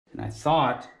I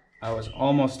thought I was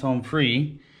almost home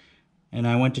free, and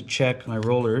I went to check my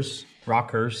rollers,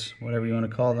 rockers, whatever you want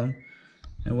to call them.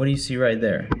 And what do you see right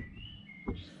there?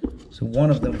 So one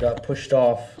of them got pushed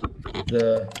off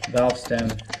the valve stem.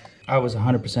 I was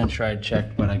 100% sure I'd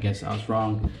checked, but I guess I was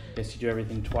wrong. I guess you do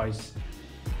everything twice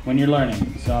when you're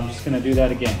learning. So I'm just gonna do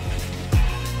that again.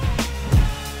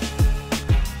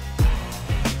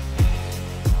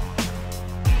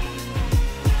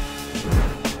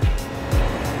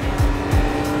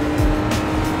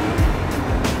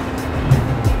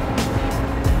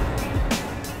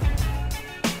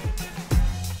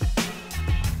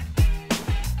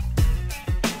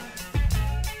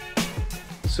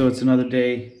 So it's another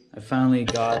day. I finally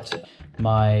got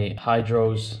my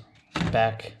hydros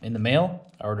back in the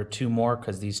mail. I ordered 2 more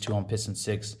because these 2 on piston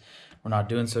 6 were not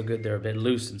doing so good. They're a bit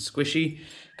loose and squishy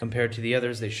compared to the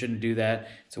others. They shouldn't do that.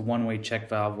 It's a one-way check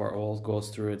valve where oil goes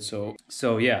through it. So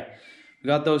yeah, we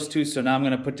got those 2. So now I'm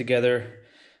gonna put together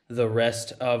the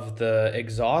rest of the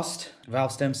exhaust,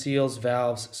 valve stem seals,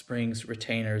 valves, springs,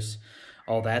 retainers,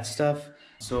 all that stuff.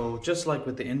 So just like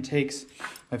with the intakes,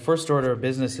 my first order of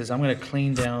business is I'm going to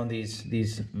clean down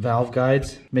these valve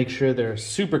guides. Make sure they're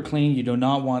super clean. You do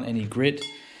not want any grit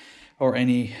or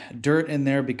any dirt in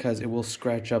there because it will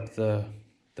scratch up the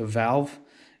valve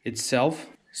itself.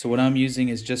 So what I'm using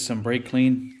is just some brake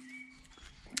clean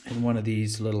and one of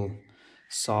these little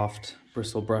soft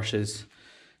bristle brushes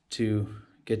to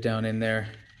get down in there,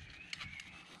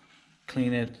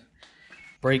 clean it,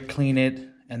 brake clean it,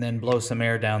 and then blow some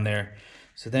air down there.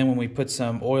 So then when we put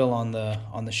some oil on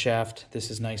the shaft, this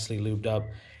is nicely lubed up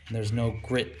and there's no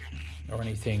grit or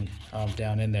anything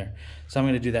down in there. So I'm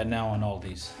going to do that now on all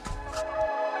these.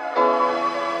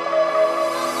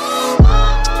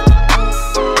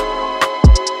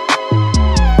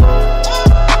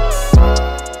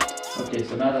 Okay,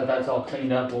 so now that that's all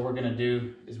cleaned up, what we're going to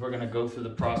do is we're going to go through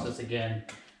the process again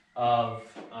of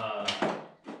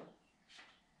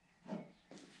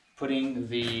putting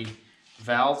the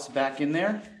valves back in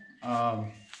there.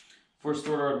 First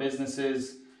order of business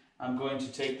is I'm going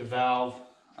to take the valve,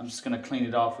 I'm just going to clean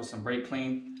it off with some brake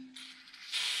clean,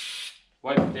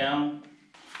 wipe it down,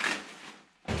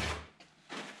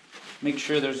 make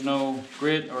sure there's no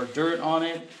grit or dirt on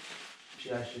it.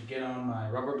 I should get on my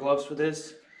rubber gloves for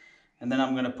this, and then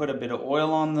I'm going to put a bit of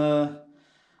oil on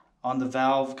the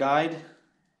valve guide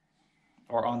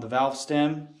or on the valve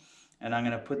stem, and I'm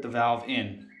going to put the valve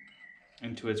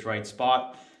into its right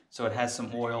spot so it has some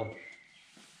oil.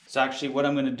 So actually what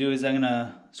I'm going to do is I'm going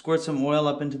to squirt some oil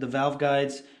up into the valve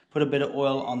guides, put a bit of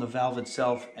oil on the valve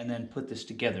itself, and then put this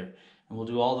together. And we'll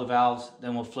do all the valves,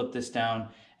 then we'll flip this down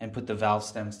and put the valve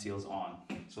stem seals on.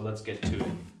 So let's get to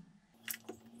it.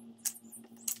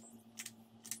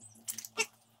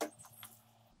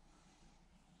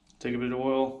 Take a bit of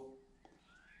oil,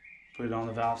 put it on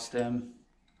the valve stem,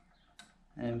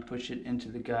 and push it into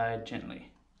the guide gently.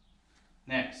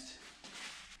 Next,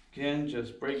 again,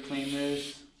 just brake clean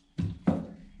this,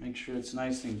 make sure it's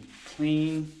nice and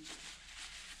clean.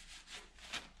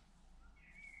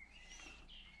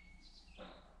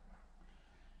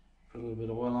 Put a little bit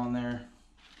of oil on there,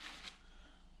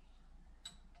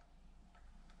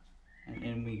 and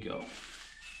in we go.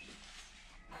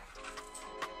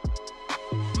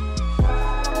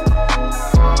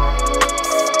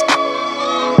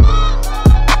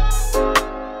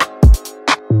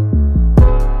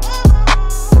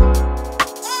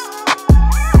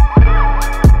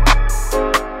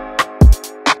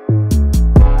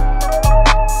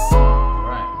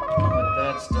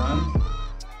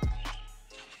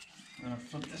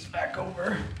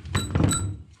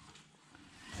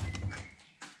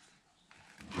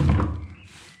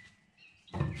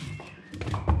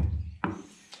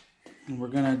 And we're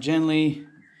going to gently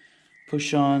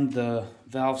push on the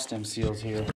valve stem seals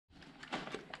here.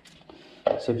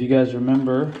 So if you guys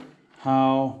remember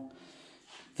how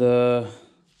the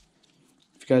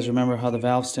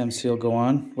valve stem seal go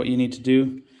on, what you need to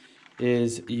do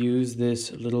is use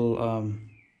this little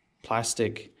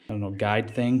plastic, I don't know,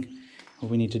 guide thing. What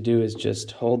we need to do is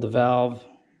just hold the valve,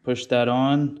 push that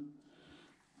on,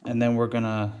 and then we're going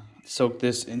to soak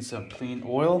this in some clean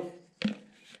oil,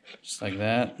 just like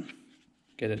that.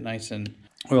 Get it nice and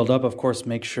oiled up. Of course,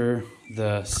 make sure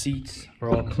the seats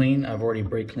are all clean. I've already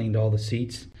brake cleaned all the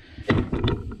seats.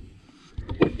 And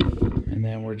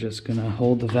then we're just gonna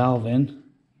hold the valve in.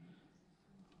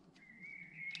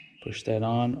 Push that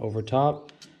on over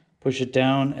top. Push it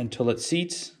down until it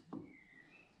seats.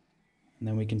 And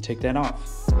then we can take that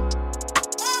off.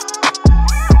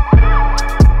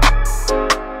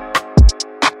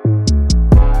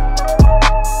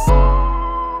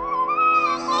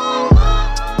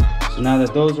 So now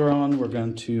that those are on, we're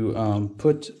going to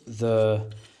put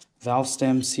the valve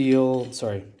stem seal,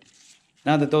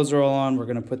 now that those are all on, we're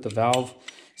going to put the valve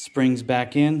springs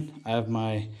back in. I have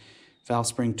my valve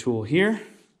spring tool here.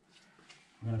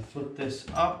 I'm going to flip this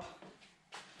up.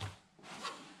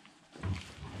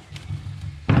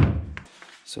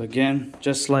 So again,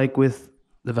 just like with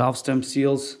the valve stem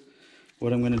seals,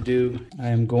 what I'm going to do, I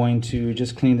am going to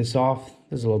just clean this off.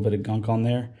 There's a little bit of gunk on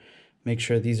there. Make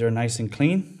sure these are nice and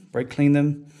clean, brake clean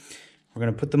them. We're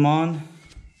going to put them on,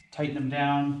 tighten them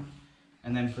down,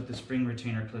 and then put the spring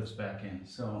retainer clips back in.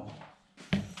 So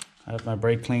I have my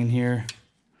brake clean here.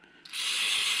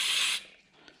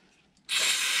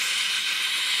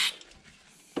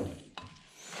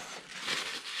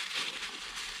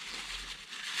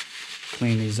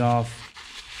 Clean these off.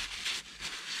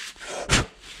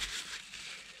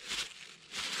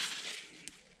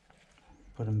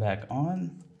 Put them back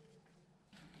on.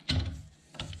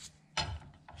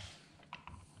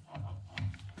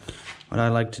 What I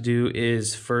like to do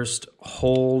is first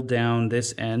hold down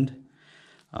this end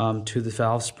to the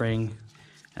valve spring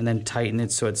and then tighten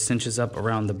it so it cinches up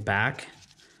around the back.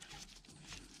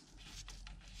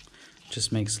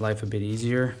 Just makes life a bit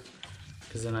easier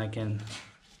because then I can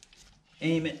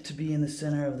aim it to be in the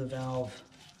center of the valve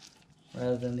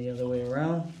rather than the other way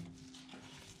around.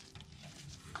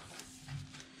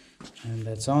 And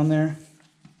that's on there.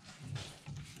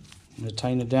 I'm going to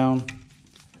tighten it down.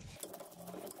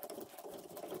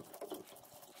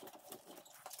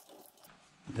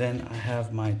 Then I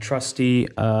have my trusty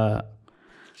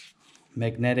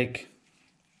magnetic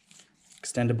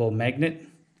extendable magnet.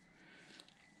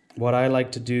 What I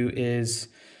like to do is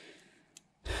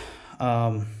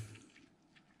so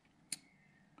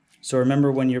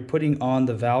remember, when you're putting on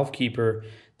the valve keeper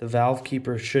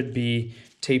should be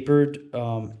tapered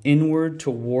inward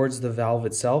towards the valve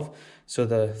itself. So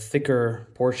the thicker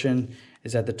portion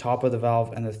is at the top of the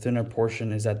valve and the thinner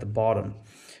portion is at the bottom.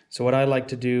 So what I like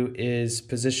to do is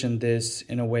position this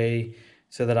in a way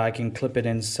so that I can clip it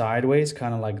in sideways,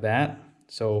 kind of like that.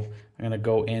 So I'm going to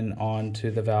go in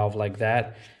onto the valve like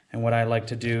that. And what I like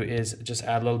to do is just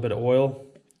add a little bit of oil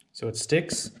so it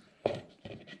sticks.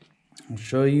 I'll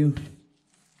show you.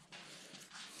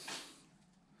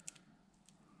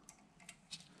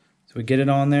 So we get it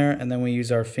on there and then we use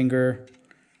our finger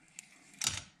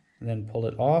and then pull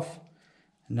it off.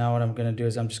 And now what I'm going to do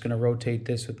is I'm just going to rotate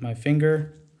this with my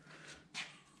finger.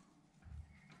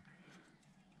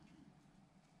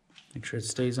 Make sure it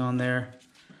stays on there.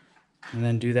 And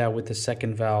then do that with the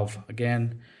second valve.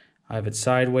 Again, I have it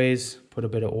sideways, put a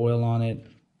bit of oil on it,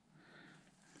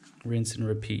 rinse and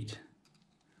repeat.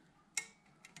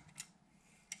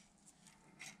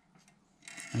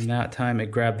 And that time it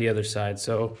grabbed the other side.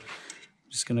 So I'm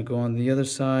just gonna go on the other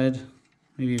side.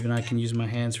 Maybe even I can use my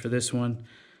hands for this one.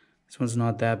 This one's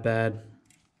not that bad.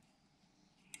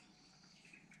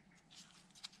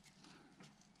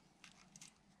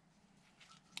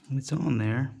 It's on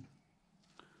there.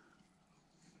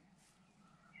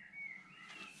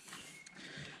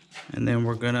 And then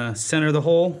we're gonna center the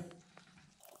hole.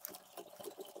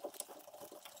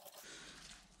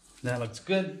 That looks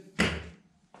good.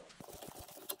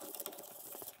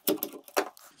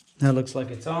 That looks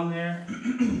like it's on there.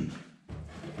 And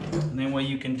then what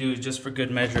you can do is, just for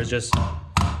good measure, just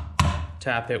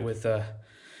tap it with a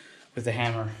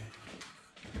hammer.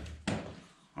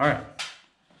 All right.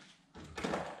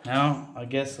 Now, I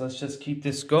guess let's just keep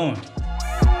this going.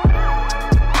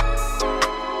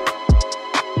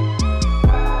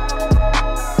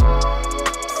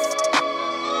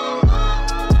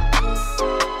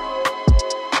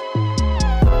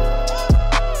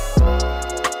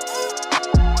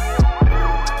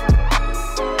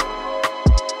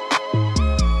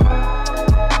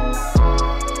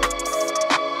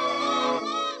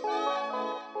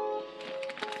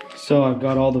 So I've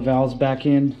got all the valves back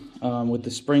in with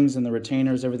the springs and the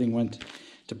retainers. Everything went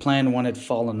to plan. One had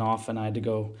fallen off and I had to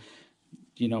go,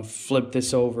 flip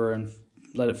this over and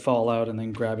let it fall out and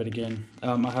then grab it again.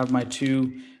 I have my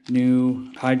two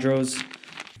new hydros.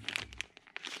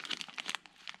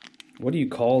 What do you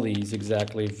call these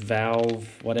exactly? Valve,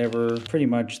 whatever. Pretty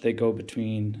much they go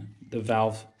between the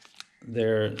valve.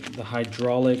 They're the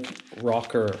hydraulic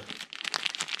rocker.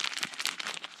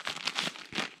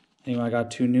 Anyway, I got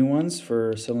two new ones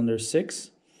for cylinder 6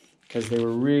 because they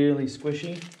were really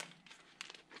squishy.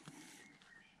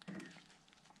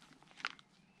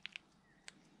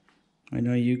 I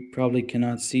know you probably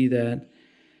cannot see that,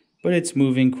 but it's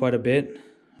moving quite a bit.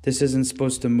 This isn't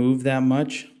supposed to move that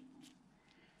much.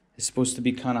 It's supposed to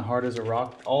be kind of hard as a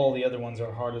rock. All the other ones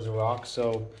are hard as a rock,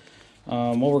 so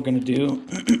What we're gonna do,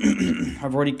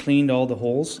 I've already cleaned all the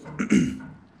holes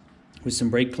with some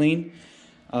brake clean.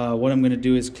 What I'm gonna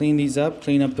do is clean these up,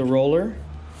 clean up the roller.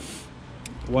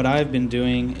 What I've been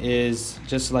doing is,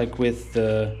 just like with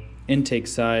the intake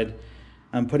side,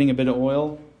 I'm putting a bit of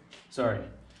oil,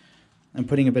 I'm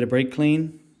putting a bit of brake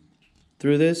clean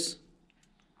through this,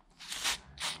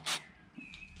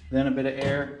 then a bit of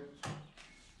air,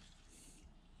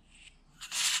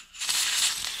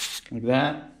 like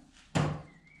that,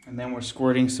 and then we're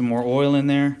squirting some more oil in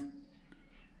there.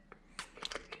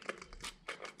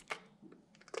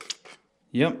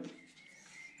 Yep.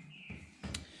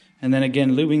 And then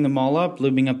again, lubing them all up,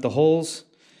 lubing up the holes,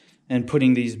 and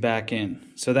putting these back in.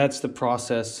 So that's the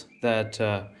process that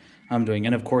I'm doing.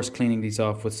 And of course, cleaning these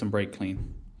off with some brake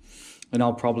clean. And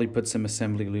I'll probably put some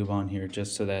assembly lube on here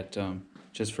just so that,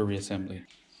 just for reassembly.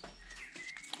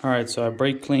 All right, so I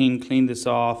brake cleaned this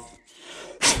off.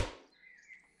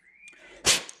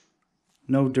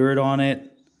 No dirt on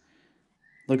it.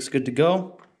 Looks good to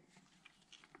go.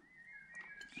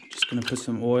 Just gonna put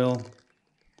some oil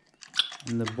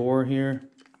in the bore here.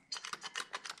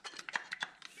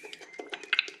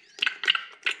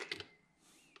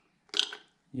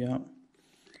 Yep.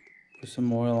 Put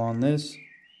some oil on this.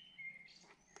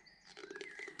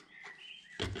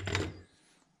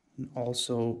 And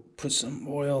also put some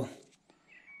oil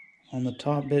on the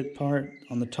top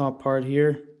part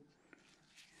here.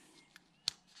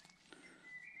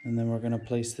 And then we're gonna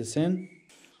place this in.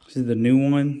 This is the new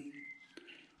one.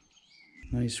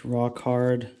 Nice rock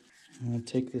hard. And we'll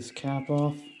take this cap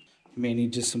off. You may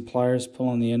need just some pliers, pull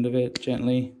on the end of it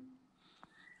gently.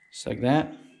 Just like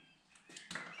that.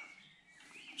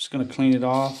 Just gonna clean it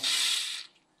off.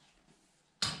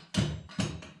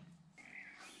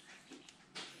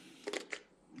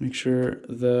 Make sure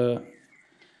the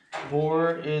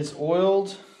bore is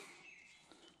oiled.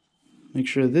 Make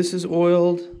sure this is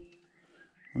oiled.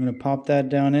 I'm gonna pop that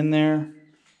down in there.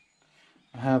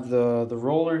 I have the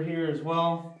roller here as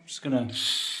well. I'm just gonna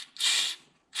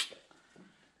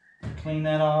clean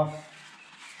that off.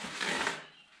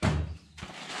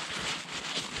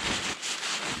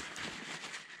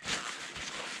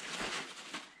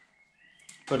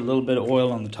 Put a little bit of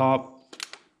oil on the top,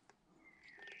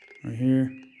 right here.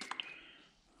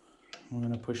 I'm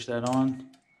gonna push that on,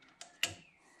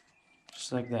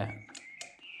 just like that.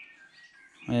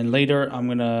 And later I'm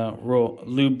gonna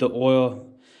lube the oil.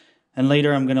 And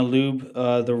later I'm gonna lube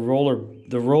the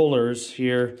rollers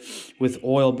here with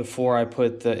oil before I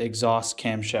put the exhaust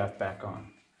camshaft back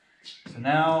on. So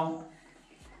now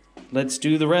let's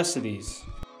do the rest of these.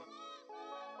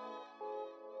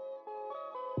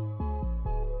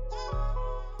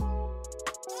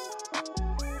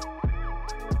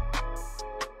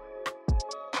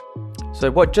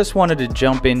 So I just wanted to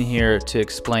jump in here to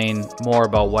explain more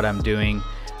about what I'm doing.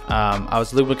 I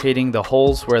was lubricating the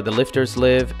holes where the lifters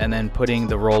live and then putting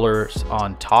the rollers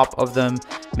on top of them,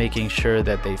 making sure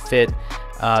that they fit.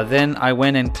 Then I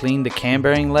went and cleaned the cam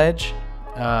bearing ledge.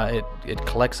 It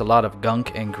collects a lot of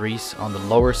gunk and grease on the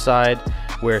lower side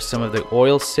where some of the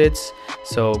oil sits.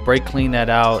 So brake clean that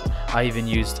out. I even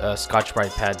used a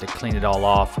Scotch-Brite pad to clean it all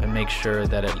off and make sure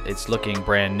that it's looking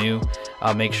brand new.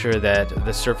 Make sure that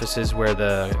the surfaces where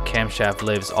the camshaft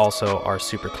lives also are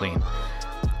super clean.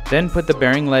 Then put the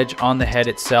bearing ledge on the head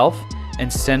itself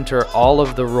and center all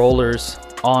of the rollers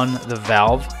on the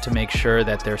valve to make sure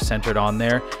that they're centered on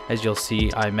there. As you'll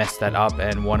see, I messed that up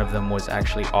and one of them was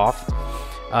actually off.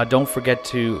 Don't forget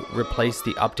to replace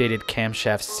the updated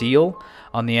camshaft seal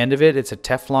on the end of it. It's a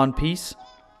Teflon piece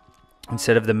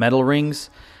instead of the metal rings.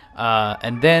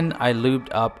 And then I lubed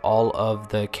up all of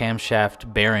the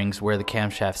camshaft bearings where the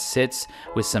camshaft sits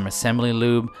with some assembly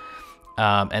lube.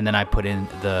 And then I put in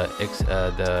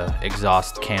the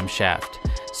exhaust camshaft.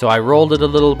 So I rolled it a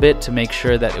little bit to make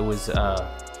sure that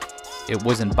it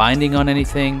wasn't binding on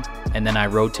anything, and then I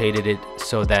rotated it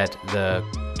so that the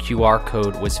QR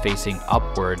code was facing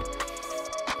upward.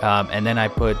 And then I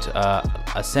put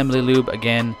assembly lube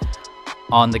again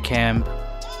on the cam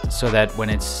so that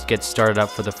when it gets started up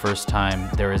for the first time,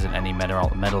 there isn't any metal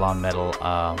on metal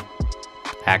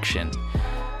action.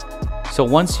 So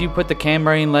once you put the cam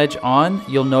bearing ledge on,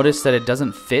 you'll notice that it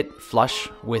doesn't fit flush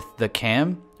with the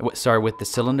with the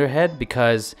cylinder head,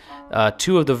 because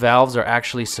two of the valves are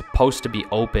actually supposed to be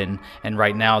open, and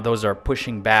right now those are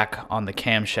pushing back on the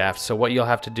camshaft. So what you'll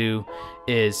have to do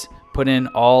is put in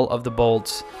all of the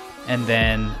bolts and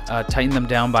then tighten them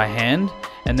down by hand,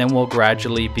 and then we'll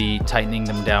gradually be tightening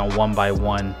them down one by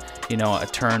one, you know, a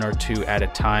turn or two at a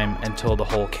time until the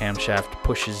whole camshaft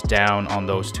pushes down on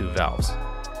those two valves.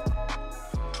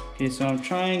 Okay, so I'm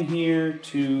trying here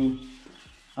to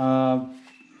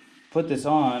put this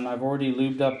on, I've already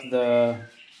lubed up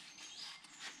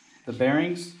the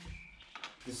bearings.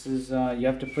 This is, you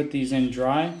have to put these in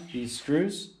dry, these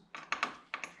screws.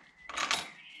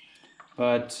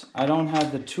 But I don't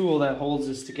have the tool that holds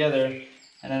this together,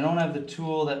 and I don't have the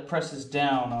tool that presses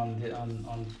down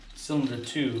on cylinder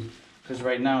 2, because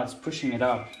right now it's pushing it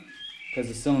up because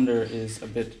the cylinder is a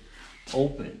bit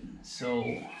open.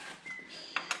 So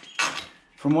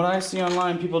from what I see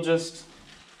online, people just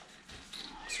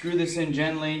screw this in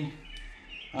gently.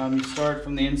 You start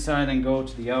from the inside and go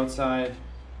to the outside,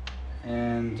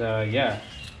 and yeah,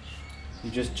 you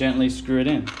just gently screw it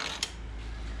in.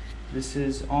 This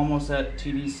is almost at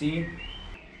TDC.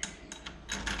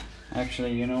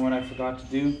 Actually, you know what I forgot to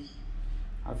do?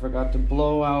 I forgot to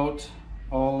blow out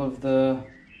all of the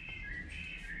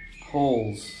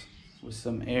holes with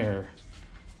some air.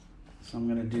 So I'm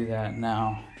gonna do that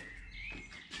now.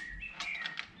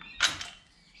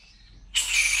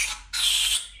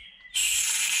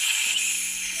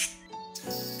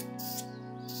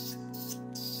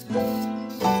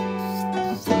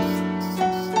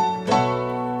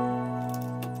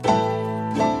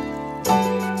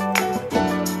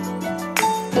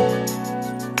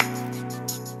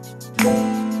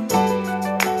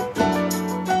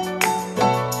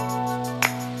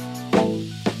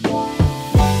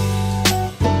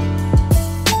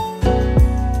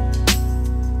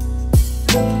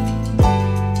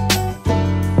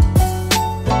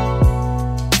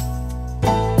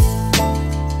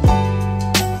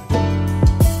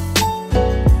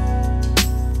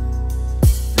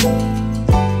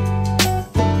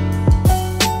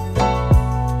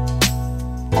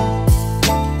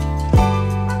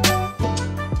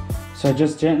 So I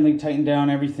just gently tighten down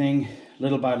everything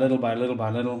little by little by little by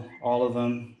little, all of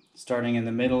them, starting in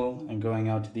the middle and going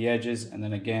out to the edges, and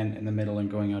then again in the middle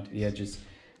and going out to the edges.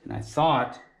 And I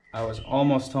thought I was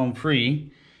almost home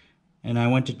free, and I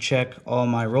went to check all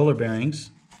my roller bearings,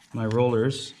 my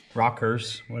rollers,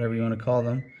 rockers, whatever you want to call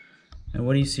them. And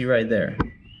what do you see right there?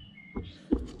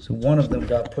 So one of them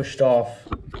got pushed off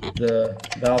the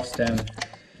valve stem,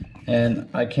 and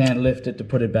I can't lift it to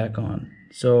put it back on.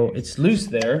 So it's loose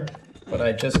there, but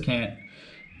I just can't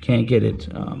get it.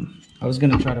 I was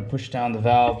gonna try to push down the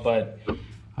valve, but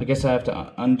I guess I have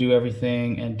to undo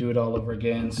everything and do it all over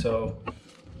again. So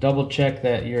double check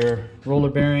that your roller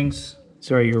bearings,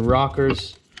 sorry, your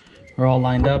rockers are all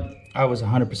lined up. I was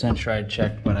 100% sure I'd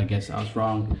checked, but I guess I was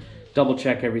wrong. Double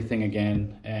check everything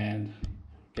again, and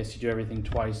I guess you do everything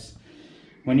twice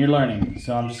when you're learning.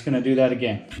 So I'm just gonna do that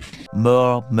again.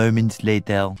 More moments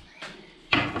later.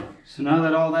 So now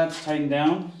that all that's tightened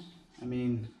down, I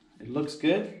mean, it looks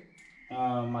good.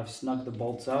 I've snugged the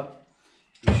bolts up.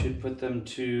 You should put them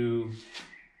to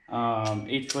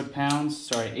 8 foot-pounds,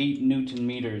 sorry, 8 Newton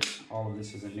meters. All of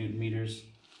this is in Newton meters.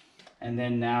 And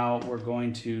then now we're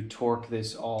going to torque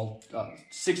this all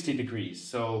 60 degrees.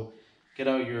 So get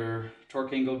out your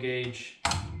torque angle gauge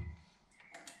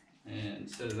and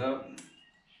set it up.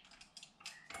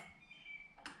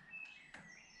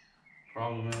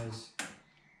 Problem is,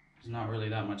 there's not really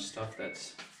that much stuff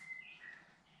that's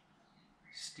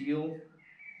steel.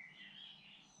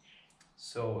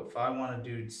 So if I want to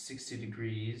do 60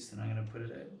 degrees, then I'm going to put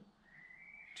it at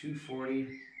 240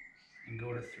 and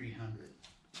go to 300.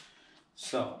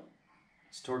 So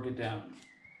let's torque it down.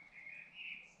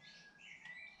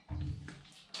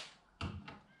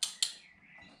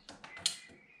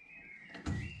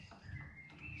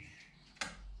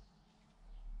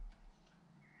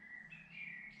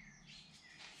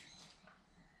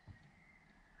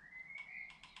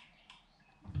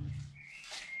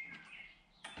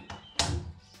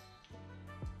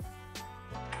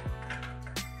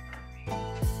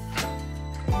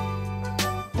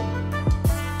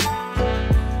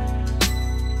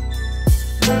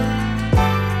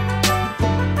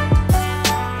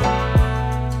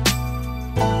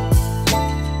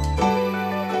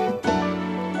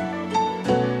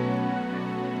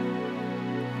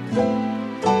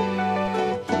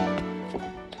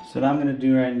 So what I'm going to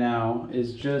do right now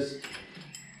is just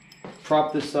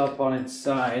prop this up on its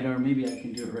side, or maybe I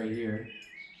can do it right here,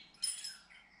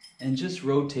 and just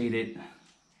rotate it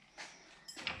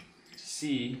to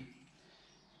see.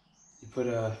 You put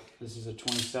this is a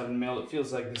 27 mil, it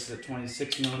feels like this is a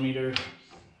 26 millimeter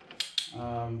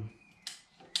kind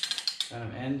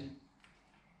of end.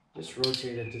 Just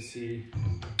rotate it to see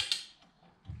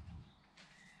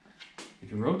if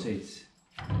it rotates.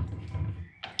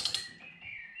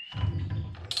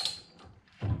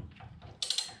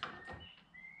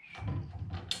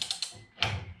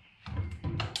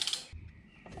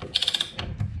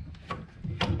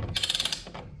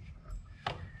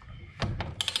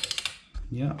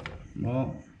 Yeah,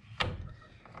 well,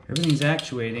 everything's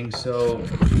actuating, so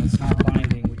it's not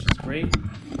binding, which is great.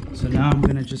 So now I'm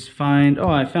gonna just find, oh,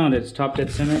 I found it, it's top dead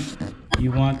center.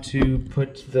 You want to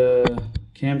put the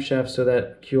camshaft so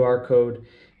that QR code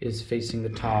is facing the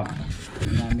top.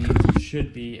 And that means it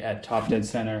should be at top dead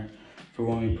center for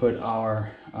when we put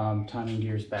our timing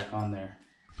gears back on there.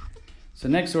 So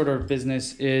next order of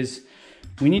business is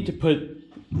we need to put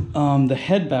the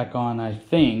head back on, I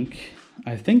think.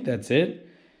 I think that's it.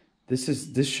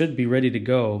 This should be ready to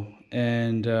go,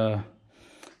 and to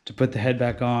put the head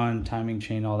back on, timing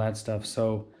chain, all that stuff.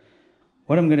 So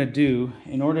what I'm gonna do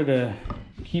in order to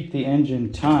keep the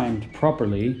engine timed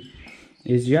properly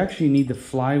is you actually need the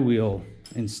flywheel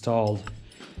installed.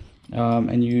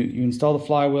 And you install the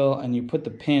flywheel and you put the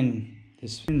pin,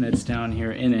 this pin that's down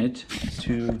here in it,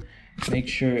 to make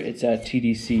sure it's at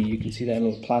TDC. You can see that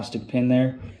little plastic pin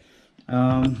there.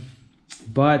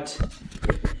 But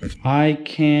I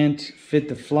can't fit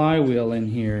the flywheel in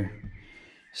here.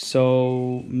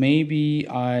 So maybe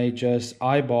I just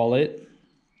eyeball it,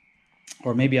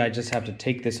 or maybe I just have to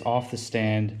take this off the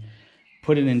stand,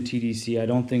 put it in TDC. I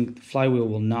don't think the flywheel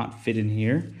will not fit in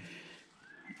here.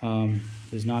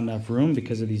 There's not enough room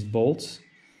because of these bolts.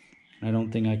 I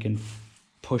don't think I can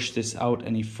push this out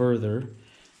any further.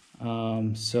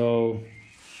 So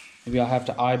maybe I'll have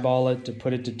to eyeball it to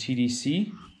put it to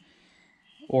TDC,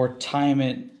 or time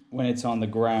it when it's on the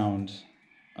ground.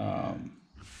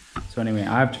 So anyway,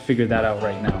 I have to figure that out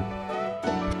right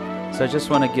now. So I just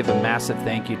want to give a massive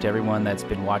thank you to everyone that's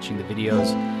been watching the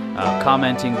videos,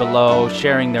 commenting below,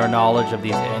 sharing their knowledge of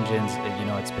these engines. You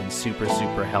know, it's been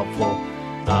super helpful.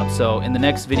 So in the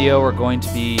next video, we're going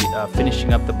to be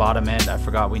finishing up the bottom end. I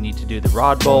forgot we need to do the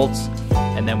rod bolts,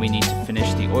 and then we need to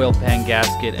finish the oil pan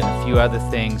gasket and a few other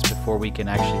things before we can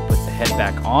actually put the head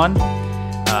back on.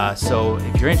 So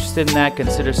if you're interested in that,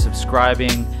 consider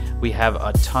subscribing. We have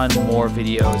a ton more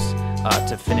videos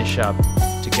to finish up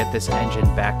to get this engine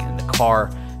back in the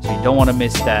car, so you don't want to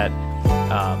miss that.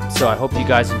 So I hope you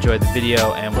guys enjoyed the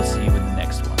video, and we'll see you in the